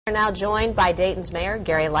We're now joined by Dayton's Mayor,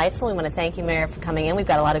 Gary Leitzell. We want to thank you, Mayor, for coming in. We've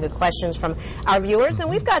got a lot of good questions from our viewers, and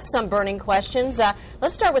we've got some burning questions.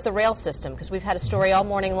 Let's start with the rail system, because we've had a story all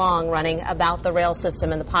morning long running about the rail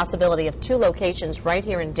system and the possibility of 2 locations right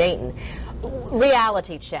here in Dayton.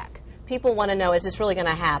 Reality check. People want to know, is this really going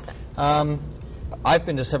to happen? I've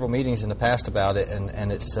been to several meetings in the past about it,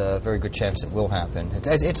 and it's a very good chance it will happen.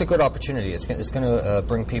 It's a good opportunity. It's going to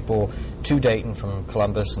bring people to Dayton from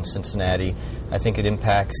Columbus and Cincinnati. I think it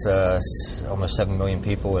impacts almost 7 million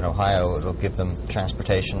people in Ohio. It'll give them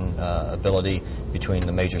transportation ability between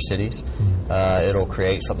the major cities. It'll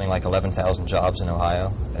create something like 11,000 jobs in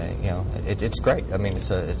Ohio. It's great. I mean,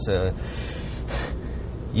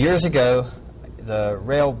 years ago, the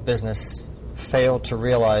rail business failed to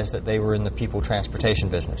realize that they were in the people transportation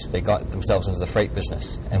business. They got themselves into the freight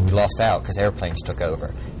business, and we lost out because airplanes took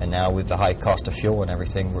over. And now with the high cost of fuel and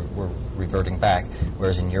everything, we're reverting back,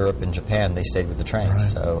 whereas in Europe and Japan, they stayed with the trains.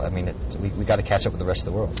 Right. So, I mean, we got to catch up with the rest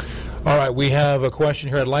of the world. All right, we have a question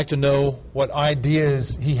here. I'd like to know what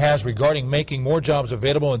ideas he has regarding making more jobs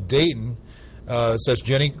available in Dayton, says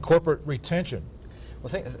Jenny, corporate retention. Well,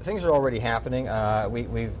 things are already happening.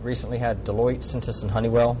 We've recently had Deloitte, Synthes, and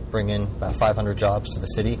Honeywell bring in about 500 jobs to the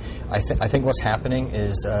city. I think what's happening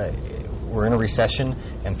is we're in a recession,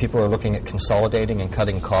 and people are looking at consolidating and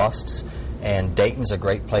cutting costs. And Dayton's a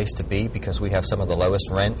great place to be because we have some of the lowest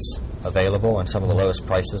rents available and some of the lowest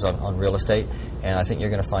prices on real estate. And I think you're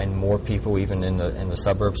going to find more people, even in the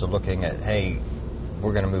suburbs, are looking at, hey,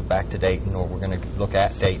 we're going to move back to Dayton, or we're going to look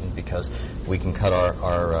at Dayton because we can cut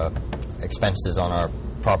our expenses on our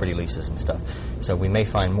property leases and stuff. So we may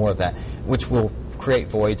find more of that, which will create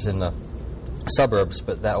voids in the suburbs,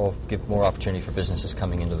 but that will give more opportunity for businesses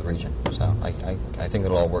coming into the region. So I think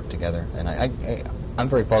it'll all work together, and I'm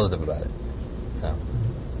very positive about it. So.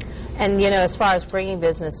 And, as far as bringing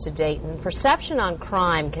business to Dayton, perception on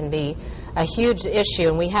crime can be a huge issue.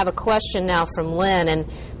 And we have a question now from Lynn, and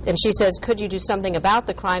she says, could you do something about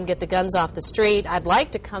the crime, get the guns off the street? I'd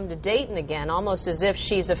like to come to Dayton again, almost as if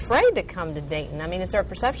she's afraid to come to Dayton. I mean, is there a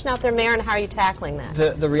perception out there, Mayor, and how are you tackling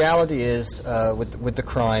that? The reality is, with the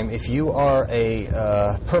crime, if you are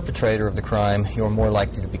a perpetrator of the crime, you're more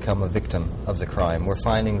likely to become a victim of the crime. We're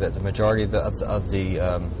finding that the majority of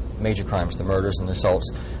the major crimes, the murders and assaults,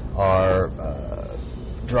 are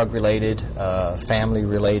drug-related,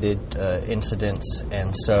 family-related incidents,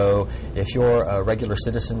 and so if you're a regular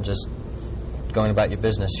citizen just going about your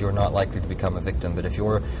business, you're not likely to become a victim. But if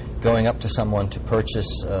you're going up to someone to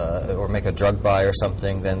purchase or make a drug buy or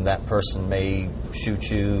something, then that person may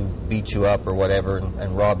shoot you, beat you up or whatever,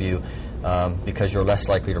 and rob you because you're less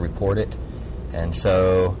likely to report it. And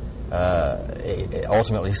so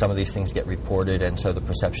ultimately, some of these things get reported, and so the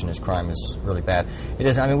perception is crime is really bad. It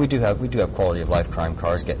is. I mean, we do have quality of life crime,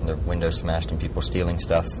 cars getting their windows smashed and people stealing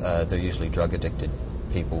stuff. They're usually drug addicted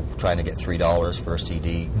people trying to get $3 for a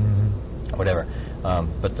CD, whatever.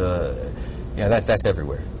 But that's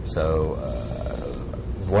everywhere. So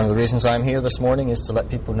one of the reasons I'm here this morning is to let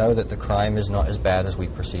people know that the crime is not as bad as we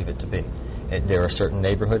perceive it to be. There are certain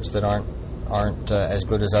neighborhoods that aren't as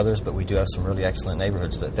good as others, but we do have some really excellent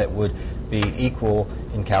neighborhoods that would be equal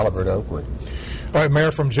in caliber to Oakwood. All right,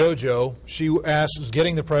 Mayor, from JoJo, she asks,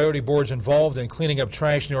 getting the priority boards involved in cleaning up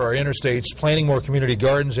trash near our interstates, planting more community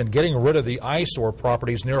gardens, and getting rid of the eyesore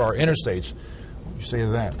properties near our interstates. What would you say to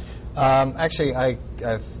that? Actually,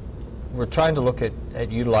 we're trying to look at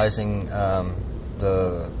utilizing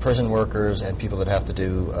the prison workers and people that have to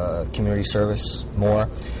do community service more.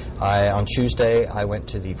 On Tuesday, I went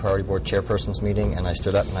to the Priority Board Chairperson's meeting, and I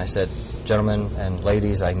stood up and I said, gentlemen and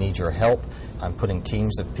ladies, I need your help. I'm putting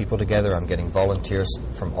teams of people together. I'm getting volunteers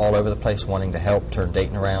from all over the place wanting to help turn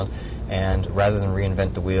Dayton around. And rather than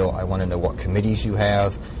reinvent the wheel, I want to know what committees you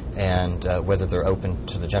have and whether they're open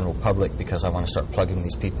to the general public, because I want to start plugging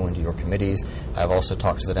these people into your committees. I've also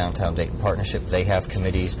talked to the Downtown Dayton Partnership. They have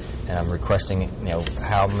committees, and I'm requesting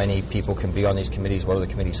how many people can be on these committees, what are the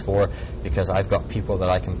committees for, because I've got people that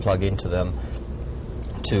I can plug into them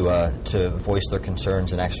to voice their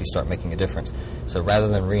concerns and actually start making a difference. So rather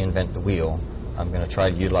than reinvent the wheel, I'm going to try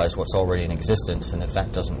to utilize what's already in existence, and if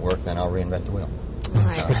that doesn't work, then I'll reinvent the wheel. All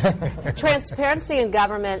right. Transparency in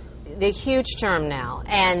government, the huge term now.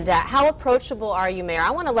 And how approachable are you, Mayor?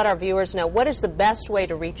 I want to let our viewers know what is the best way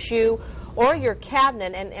to reach you or your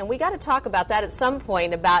cabinet, and we got to talk about that at some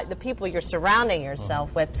point, about the people you're surrounding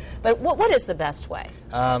yourself with. But what is the best way?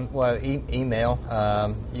 Well, email.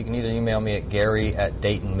 You can either email me at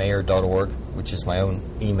gary@daytonmayor.org, which is my own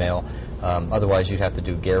email. Otherwise, you'd have to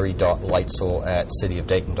do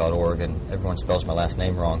gary.leitzell@cityofdayton.org, and everyone spells my last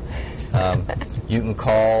name wrong. You can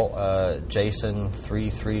call Jason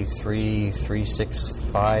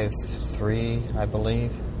 333-3653, I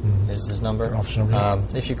believe, is his number. Office number.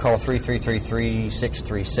 If you call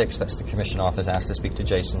 333-3636, that's the commission office. Ask to speak to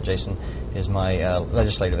Jason. Jason is my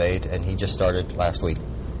legislative aide, and he just started last week.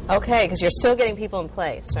 Okay, because you're still getting people in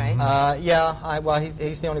place, right? Well,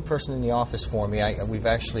 he's the only person in the office for me. We've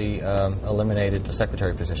actually eliminated the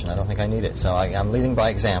secretary position. I don't think I need it, so I'm leading by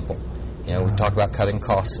example. You know, we talk about cutting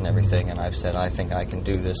costs and everything, and I've said I think I can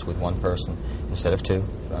do this with one person instead of two.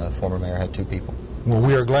 Former mayor had two people. Well,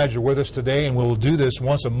 we are glad you're with us today, and we'll do this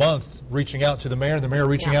once a month, reaching out to the mayor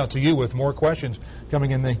reaching out to you with more questions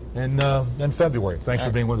coming in February. Thanks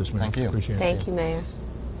for being with us, Mayor. Thank you. Appreciate it. Thank you, Mayor.